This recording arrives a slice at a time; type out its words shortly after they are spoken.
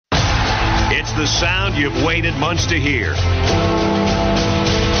It's the sound you've waited months to hear.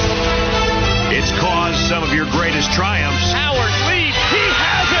 It's caused some of your greatest triumphs. Howard leads. He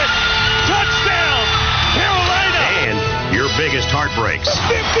has it. Touchdown, Carolina. And your biggest heartbreaks.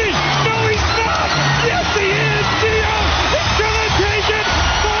 50. No, he's not. Yes, he is. Dio is going to take it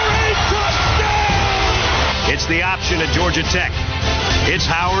for a touchdown. It's the option at Georgia Tech. It's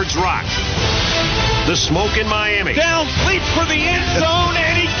Howard's Rock. The Smoke in Miami. Down, leaps for the end zone,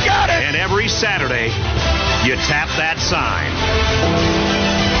 and he got it. And every Saturday, you tap that sign.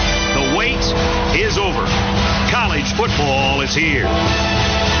 The wait is over. College football is here.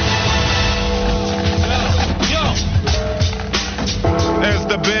 As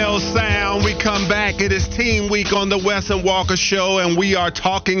the bells sound, we come back. It is Team Week on the Wes and Walker Show, and we are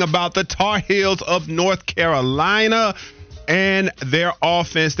talking about the Tar Heels of North Carolina and their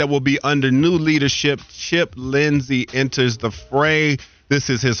offense that will be under new leadership. Chip Lindsey enters the fray. This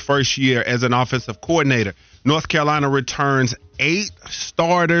is his first year as an offensive coordinator. North Carolina returns 8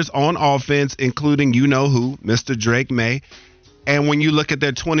 starters on offense, including you-know-who, Mr. Drake May. And when you look at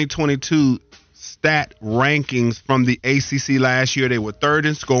their 2022 stat rankings from the ACC last year, they were 3rd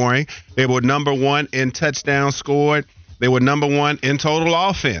in scoring. They were number 1 in touchdowns scored. They were number 1 in total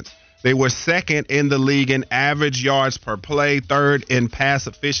offense. They were 2nd in the league in average yards per play, 3rd in pass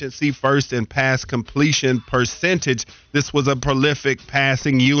efficiency, 1st in pass completion percentage. This was a prolific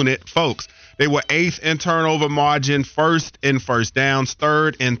passing unit, folks. They were 8th in turnover margin, 1st in first downs,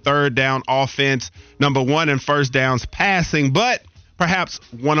 3rd in third down offense, number 1 in first downs passing. But perhaps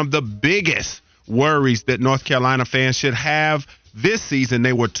one of the biggest worries that North Carolina fans should have this season,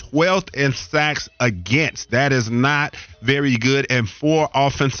 they were 12th in sacks against. That is not very good. And 4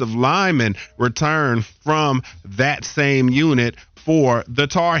 offensive linemen returned from that same unit for the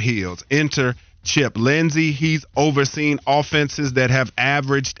Tar Heels. Enter Chip Lindsey. He's overseen offenses that have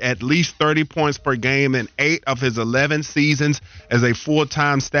averaged at least 30 points per game in 8 of his 11 seasons as a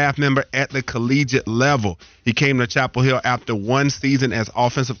full-time staff member at the collegiate level. He came to Chapel Hill after 1 season as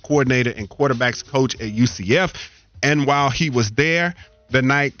offensive coordinator and quarterbacks coach at UCF. And while he was there, the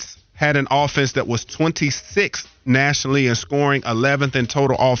Knights had an offense that was 26th nationally in scoring, 11th in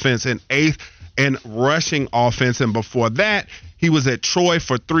total offense, and 8th in rushing offense. And before that, he was at Troy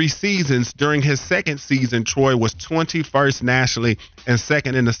for 3 seasons. During his 2nd season, Troy was 21st nationally and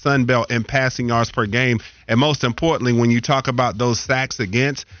 2nd in the Sun Belt in passing yards per game. And most importantly, when you talk about those sacks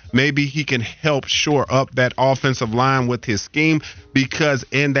against, maybe he can help shore up that offensive line with his scheme, because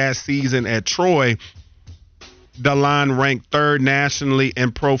in that season at Troy, the line ranked 3rd nationally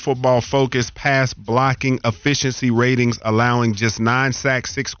in Pro Football Focus pass blocking efficiency ratings, allowing just 9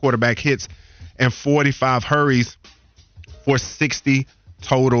 sacks, 6 quarterback hits, and 45 hurries for 60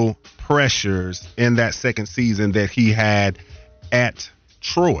 total pressures in that 2nd season that he had at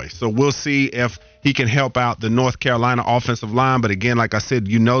Troy. So we'll see if he can help out the North Carolina offensive line. But again, like I said,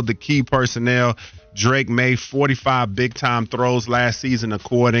 the key personnel. Drake May, 45 big-time throws last season,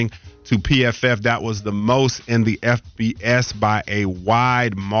 according to PFF. That was the most in the FBS by a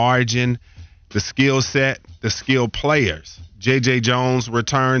wide margin. The skill set, the skilled players. J.J. Jones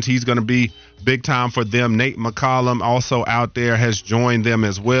returns. He's going to be big time for them. Nate McCollum also out there has joined them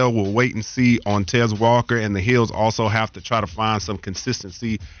as well. We'll wait and see on Tez Walker, and the Heels also have to try to find some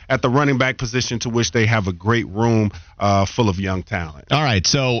consistency at the running back position, to which they have a great room full of young talent. All right,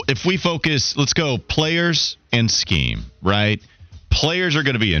 so if we focus, let's go players and scheme, right? Players are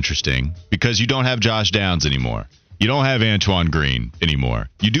going to be interesting because you don't have Josh Downs anymore. You don't have Antoine Green anymore.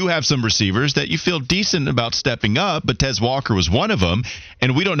 You do have some receivers that you feel decent about stepping up, but Tez Walker was one of them,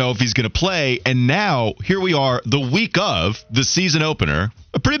 and we don't know if he's going to play. And now, here we are, the week of the season opener,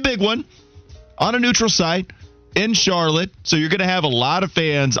 a pretty big one, on a neutral site in Charlotte. So you're going to have a lot of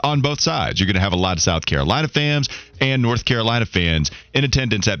fans on both sides. You're going to have a lot of South Carolina fans and North Carolina fans in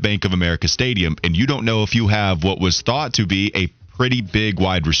attendance at Bank of America Stadium, and you don't know if you have what was thought to be a pretty big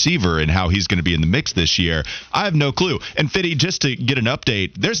wide receiver and how he's going to be in the mix this year. I have no clue. And Fitty, just to get an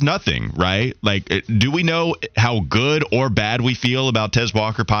update, there's nothing, right? Like, do we know how good or bad we feel about Tez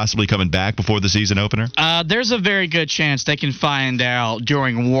Walker possibly coming back before the season opener? There's a very good chance they can find out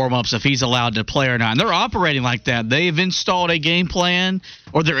during warm-ups if he's allowed to play or not. And they're operating like that. They've installed a game plan,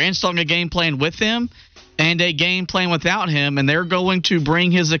 or they're installing a game plan with him and a game plan without him, and they're going to bring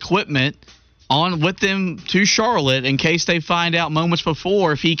his equipment on with them to Charlotte in case they find out moments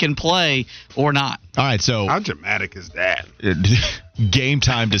before if he can play or not. All right, so how dramatic is that? Game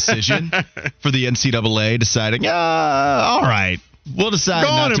time decision for the NCAA deciding, all right, we'll decide go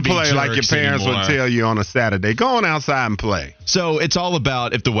not on to and be play like your parents anymore. would tell you on a Saturday. Go on outside and play. So it's all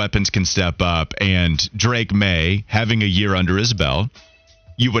about if the weapons can step up, and Drake May, having a year under his belt,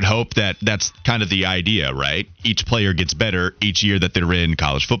 you would hope that that's kind of the idea, right? Each player gets better each year that they're in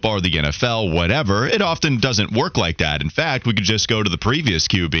college football or the NFL, whatever. It often doesn't work like that. In fact, we could just go to the previous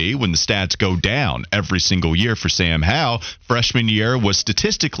QB when the stats go down every single year for Sam Howell. Freshman year was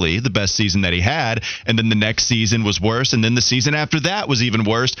statistically the best season that he had, and then the next season was worse, and then the season after that was even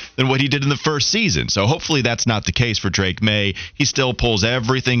worse than what he did in the first season. So hopefully that's not the case for Drake May. He still pulls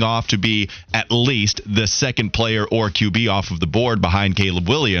everything off to be at least the second player or QB off of the board behind Caleb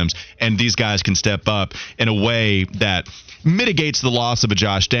Williams, and these guys can step up in a way that mitigates the loss of a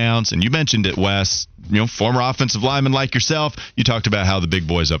Josh Downs. And you mentioned it, Wes, former offensive lineman like yourself. You talked about how the big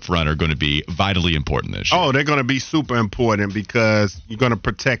boys up front are going to be vitally important this year. Oh, they're going to be super important because you're going to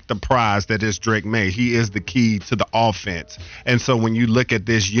protect the prize that is Drake May. He is the key to the offense. And so when you look at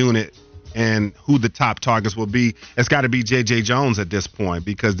this unit and who the top targets will be, it's got to be J.J. Jones at this point,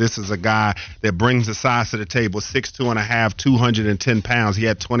 because this is a guy that brings the size to the table, 6'2.5", 210 pounds. He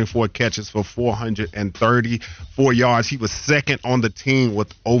had 24 catches for 434 yards. He was second on the team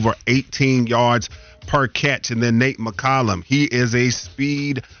with over 18 yards per catch. And then Nate McCollum, he is a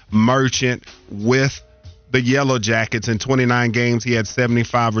speed merchant with the Yellow Jackets. In 29 games, he had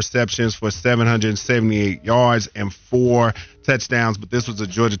 75 receptions for 778 yards and 4 touchdowns. But this was a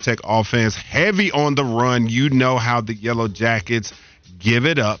Georgia Tech offense heavy on the run. You know how the Yellow Jackets give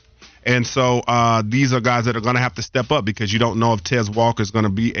it up. And so these are guys that are going to have to step up, because you don't know if Tez Walker is going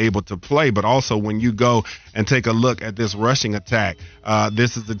to be able to play. But also when you go and take a look at this rushing attack,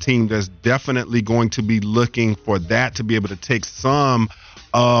 this is a team that's definitely going to be looking for that to be able to take some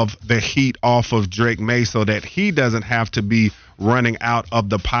of the heat off of Drake May so that he doesn't have to be running out of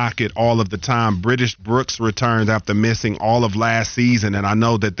the pocket all of the time. British Brooks returns after missing all of last season, and I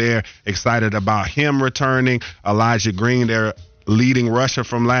know that they're excited about him returning. Elijah Green, their leading rusher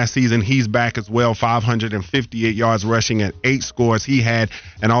from last season, he's back as well, 558 yards rushing and 8 scores he had.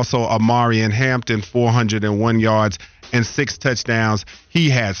 And also Amarian Hampton, 401 yards and 6 touchdowns he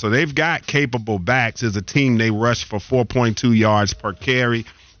had. So they've got capable backs. As a team, they rushed for 4.2 yards per carry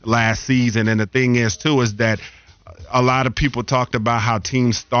last season. And the thing is, too, is that a lot of people talked about how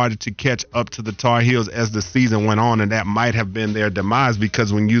teams started to catch up to the Tar Heels as the season went on, and that might have been their demise,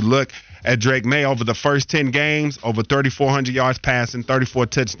 because when you look at Drake May over the first 10 games, over 3,400 yards passing, 34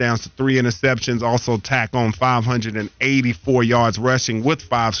 touchdowns to 3 interceptions, also tack on 584 yards rushing with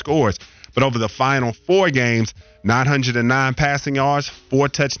 5 scores. But over the final 4 games, 909 passing yards, 4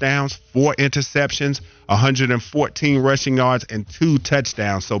 touchdowns, 4 interceptions, 114 rushing yards, and 2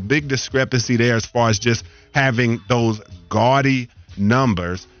 touchdowns. So big discrepancy there as far as just having those gaudy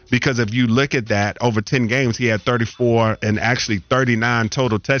numbers. Because if you look at that, over 10 games, he had 34 and actually 39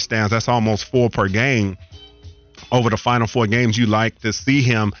 total touchdowns. That's almost 4 per game. Over the final 4 games, you like to see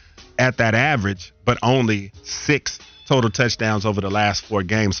him at that average, but only 6 total touchdowns over the last 4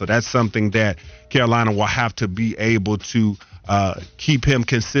 games. So that's something that Carolina will have to be able to keep him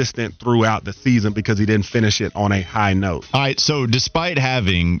consistent throughout the season, because he didn't finish it on a high note. All right, so despite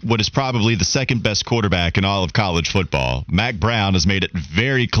having what is probably the second best quarterback in all of college football, Mack Brown has made it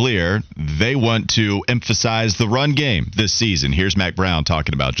very clear they want to emphasize the run game this season. Here's Mack Brown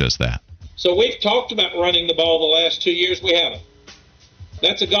talking about just that. So we've talked about running the ball the last 2 years. We haven't.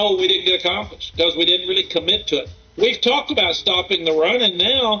 That's a goal we didn't get accomplished because we didn't really commit to it. We've talked about stopping the run, and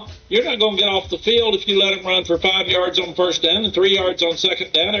now you're not going to get off the field if you let him run for 5 yards on first down and 3 yards on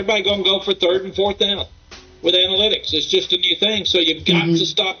second down. Everybody's going to go for third and fourth down with analytics. It's just a new thing. So you've got to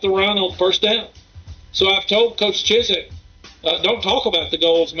stop the run on first down. So I've told Coach Chizik, don't talk about the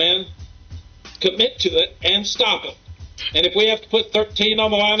goals, man. Commit to it and stop it. And if we have to put 13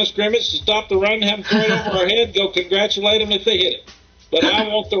 on the line of scrimmage to stop the run and have them throw it over our head, go congratulate them if they hit it. But I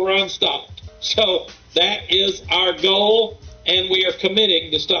want the run stopped. So that is our goal, and we are committing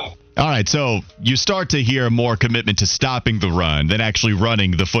to stop. All right, so you start to hear more commitment to stopping the run than actually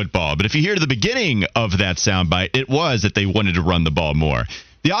running the football. But if you hear the beginning of that soundbite, it was that they wanted to run the ball more.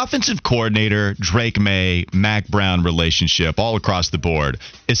 The offensive coordinator, Drake May, Mack Brown relationship all across the board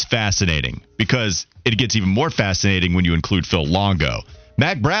is fascinating, because it gets even more fascinating when you include Phil Longo.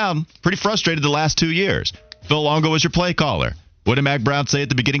 Mack Brown, pretty frustrated the last 2 years. Phil Longo was your play caller. What did Mack Brown say at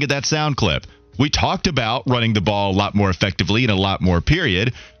the beginning of that sound clip? We talked about running the ball a lot more effectively in a lot more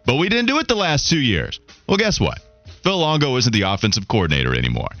period, but we didn't do it the last 2 years. Well, guess what? Phil Longo isn't the offensive coordinator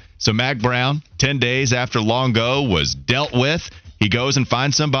anymore. So Mack Brown, 10 days after Longo was dealt with, he goes and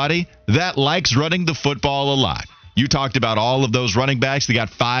finds somebody that likes running the football a lot. You talked about all of those running backs. They got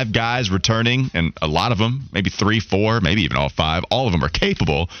 5 guys returning, and a lot of them, maybe 3, 4, maybe even all 5, all of them are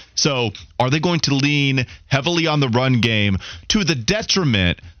capable. So are they going to lean heavily on the run game to the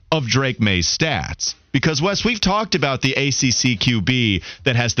detriment of Drake May's stats. Because, Wes, we've talked about the ACC QB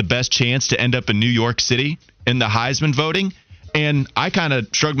that has the best chance to end up in New York City in the Heisman voting. And I kind of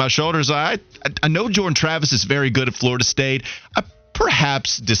shrugged my shoulders. I know Jordan Travis is very good at Florida State. I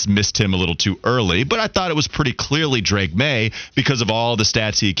perhaps dismissed him a little too early, but I thought it was pretty clearly Drake May because of all the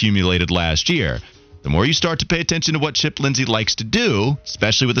stats he accumulated last year. The more you start to pay attention to what Chip Lindsey likes to do,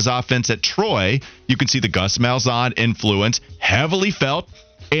 especially with his offense at Troy, you can see the Gus Malzahn influence heavily felt,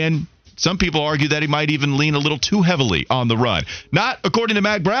 and some people argue that he might even lean a little too heavily on the run. Not according to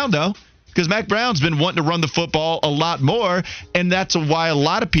Mack Brown, though, because Mack Brown's been wanting to run the football a lot more, and that's why a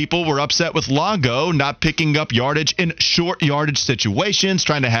lot of people were upset with Longo not picking up yardage in short yardage situations,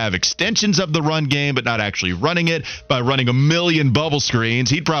 trying to have extensions of the run game, but not actually running it by running a million bubble screens.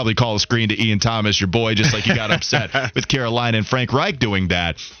 He'd probably call a screen to Ian Thomas, your boy, just like he got upset with Carolina and Frank Reich doing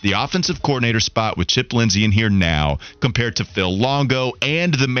that. The offensive coordinator spot with Chip Lindsey in here now, compared to Phil Longo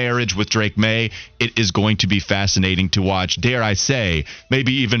and the marriage with Drake May, it is going to be fascinating to watch. Dare I say,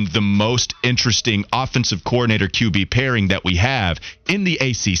 maybe even the most interesting offensive coordinator QB pairing that we have in the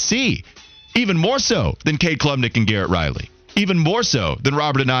ACC. Even more so than Cade Klubnik and Garrett Riley. Even more so than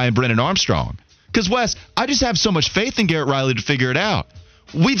Robert Anae and Brennan Armstrong. Because, Wes, I just have so much faith in Garrett Riley to figure it out.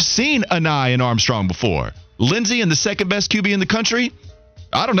 We've seen Anae and Armstrong before. Lindsey and the second best QB in the country?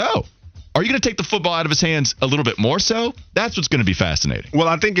 I don't know. Are you going to take the football out of his hands a little bit more so? That's what's going to be fascinating. Well,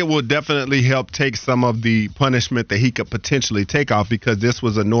 I think it will definitely help take some of the punishment that he could potentially take off, because this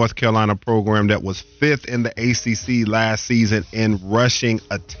was a North Carolina program that was 5th in the ACC last season in rushing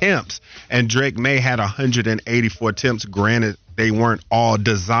attempts. And Drake May had 184 attempts. Granted, they weren't all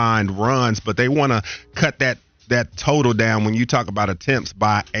designed runs, but they want to cut that total down when you talk about attempts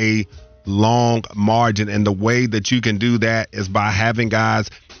by a long margin. And the way that you can do that is by having guys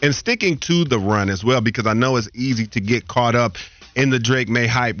and sticking to the run as well, because I know it's easy to get caught up in the Drake May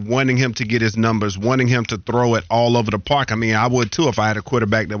hype, wanting him to get his numbers, wanting him to throw it all over the park. I mean, I would too if I had a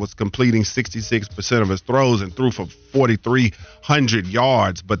quarterback that was completing 66% of his throws and threw for 4,300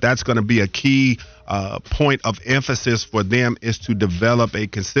 yards. But that's going to be a key point of emphasis for them, is to develop a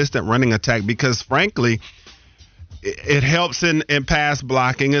consistent running attack, because frankly, it helps in pass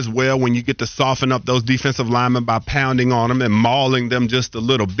blocking as well when you get to soften up those defensive linemen by pounding on them and mauling them just a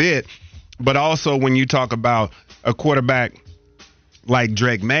little bit. But also when you talk about a quarterback like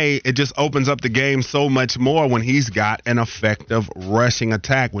Drake May, it just opens up the game so much more when he's got an effective rushing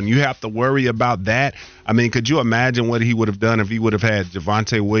attack. When you have to worry about that, I mean, could you imagine what he would have done if he would have had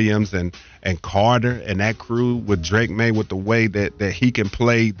Javonte Williams and Carter and that crew with Drake May, with the way that he can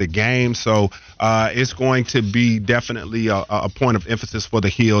play the game? So it's going to be definitely a point of emphasis for the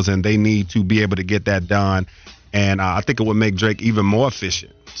Heels, and they need to be able to get that done. And I think it would make Drake even more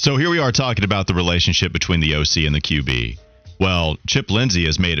efficient. So here we are talking about the relationship between the OC and the QB. Well, Chip Lindsey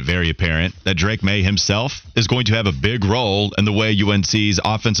has made it very apparent that Drake May himself is going to have a big role in the way UNC's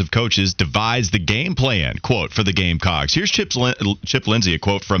offensive coaches devise the game plan, quote, for the Gamecocks. Here's Chip Lindsey, a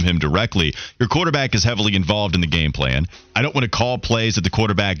quote from him directly. Your quarterback is heavily involved in the game plan. I don't want to call plays that the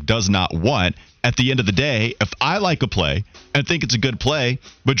quarterback does not want. At the end of the day, if I like a play and think it's a good play,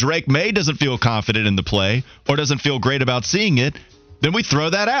 but Drake May doesn't feel confident in the play or doesn't feel great about seeing it, then we throw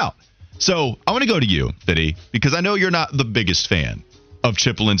that out. So I want to go to you, Fitty, because I know you're not the biggest fan of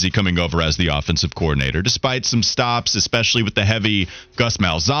Chip Lindsey coming over as the offensive coordinator, despite some stops, especially with the heavy Gus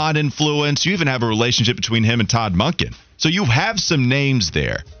Malzahn influence. You even have a relationship between him and Todd Monken. So you have some names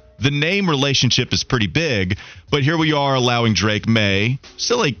there. The name relationship is pretty big, but here we are allowing Drake May,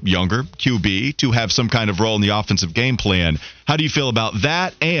 still a younger QB, to have some kind of role in the offensive game plan. How do you feel about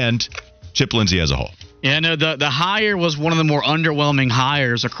that and Chip Lindsey as a whole? Yeah, no, the hire was one of the more underwhelming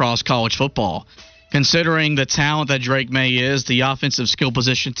hires across college football. Considering the talent that Drake May is, the offensive skill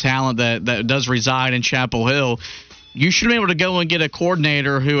position talent that does reside in Chapel Hill, you should be able to go and get a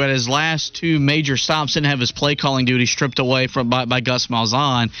coordinator who at his last 2 major stops didn't have his play calling duty stripped away by Gus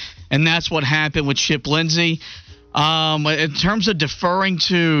Malzahn. And that's what happened with Chip Lindsey. In terms of deferring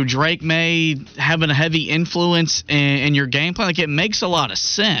to Drake May having a heavy influence in your game plan, like, it makes a lot of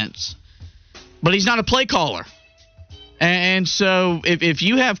sense. But he's not a play caller. And so if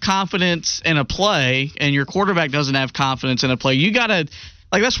you have confidence in a play and your quarterback doesn't have confidence in a play, you got to,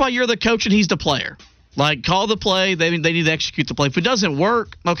 like, that's why you're the coach and he's the player. Like, call the play. They need to execute the play. If it doesn't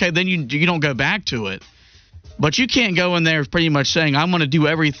work, okay, then you don't go back to it. But you can't go in there pretty much saying, I'm going to do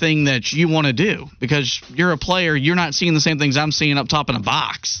everything that you want to do, because you're a player. You're not seeing the same things I'm seeing up top in a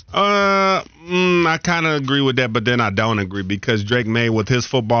box. I kind of agree with that, but then I don't agree, because Drake May, with his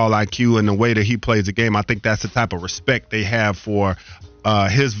football IQ and the way that he plays the game, I think that's the type of respect they have for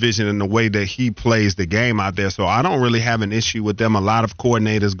his vision and the way that he plays the game out there. So I don't really have an issue with them. A lot of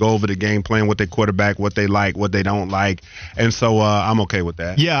coordinators go over the game plan with their quarterback, what they like, what they don't like. And so I'm okay with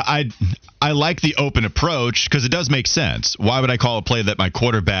that. Yeah, I like the open approach because it does make sense. Why would I call a play that my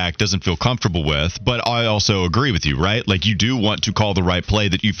quarterback doesn't feel comfortable with? But I also agree with you, right? Like, you do want to call the right play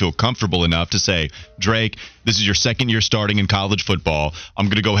that you feel comfortable enough to say, Drake, this is your second year starting in college football. I'm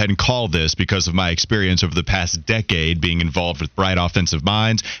going to go ahead and call this because of my experience over the past decade being involved with bright offensive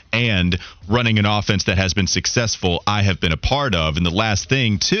minds and running an offense that has been successful I have been a part of. And the last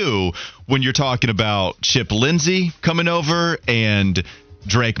thing, too, when you're talking about Chip Lindsey coming over and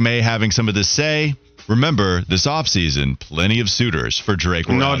Drake May having some of this say, remember, this offseason, plenty of suitors for Drake.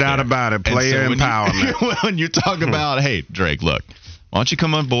 No doubt about it. Player empowerment. When you talk about, hey, Drake, look, why don't you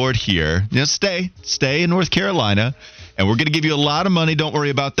come on board here? Stay in North Carolina, and we're going to give you a lot of money. Don't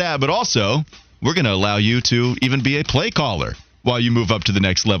worry about that. But also, we're going to allow you to even be a play caller while you move up to the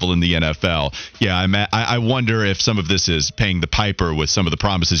next level in the NFL. Yeah, I wonder if some of this is paying the piper with some of the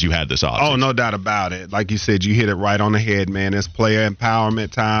promises you had this offseason. Oh, no doubt about it. Like you said, you hit it right on the head, man. It's player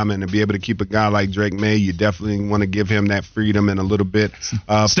empowerment time, and to be able to keep a guy like Drake May, you definitely want to give him that freedom and a little bit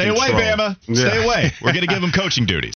of Stay control. away, Bama. Yeah. Stay away. We're going to give him coaching duties.